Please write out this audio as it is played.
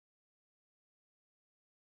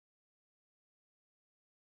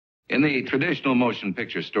In the traditional motion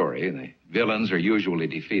picture story, the villains are usually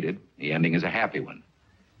defeated. The ending is a happy one.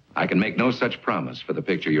 I can make no such promise for the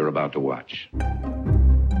picture you're about to watch.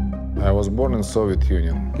 I was born in Soviet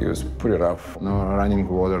Union. It was pretty rough. No running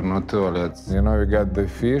water, no toilets. You know, we got the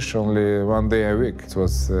fish only 1 day a week. It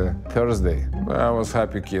was Thursday. I was a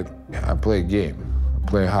happy kid. I play game. I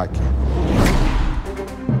play hockey.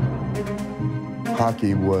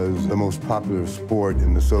 Hockey was the most popular sport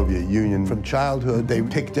in the Soviet Union. From childhood, they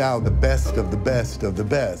picked out the best of the best of the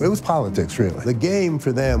best. It was politics, really. The game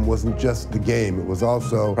for them wasn't just the game. It was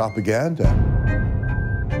also propaganda.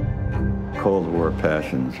 Cold War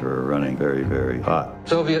passions were running very, very hot.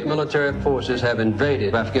 Soviet military forces have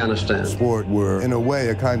invaded Afghanistan. Sport were, in a way,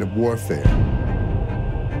 a kind of warfare.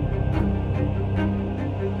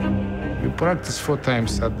 We practice 4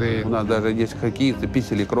 times a day. Players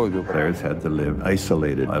had to live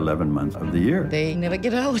isolated 11 months of the year. They never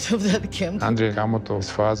get out of that camp. Andrei Kamutov's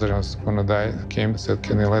father was gonna die. Came and said,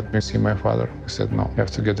 "Can you let me see my father?" I said, "No, you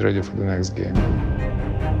have to get ready for the next game."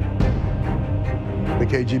 The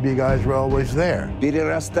KGB guys were always there.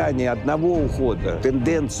 Перерастание одного ухода,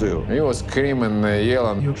 тенденцию. He was screaming,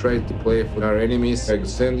 yelling. You tried to play for our enemies. I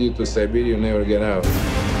send you to Siberia, you never get out.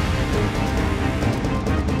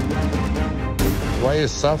 Why are you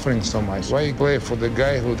suffering so much? Why you play for the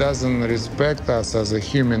guy who doesn't respect us as a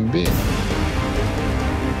human being?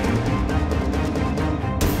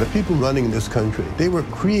 The people running this country, they were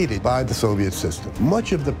created by the Soviet system.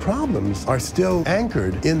 Much of the problems are still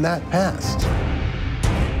anchored in that past.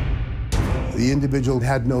 The individual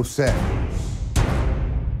had no say.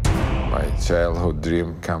 My childhood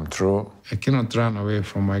dream come true. I cannot run away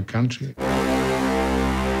from my country.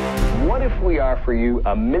 What if we offer you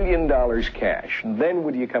 $1 million cash? Then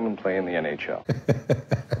would you come and play in the NHL?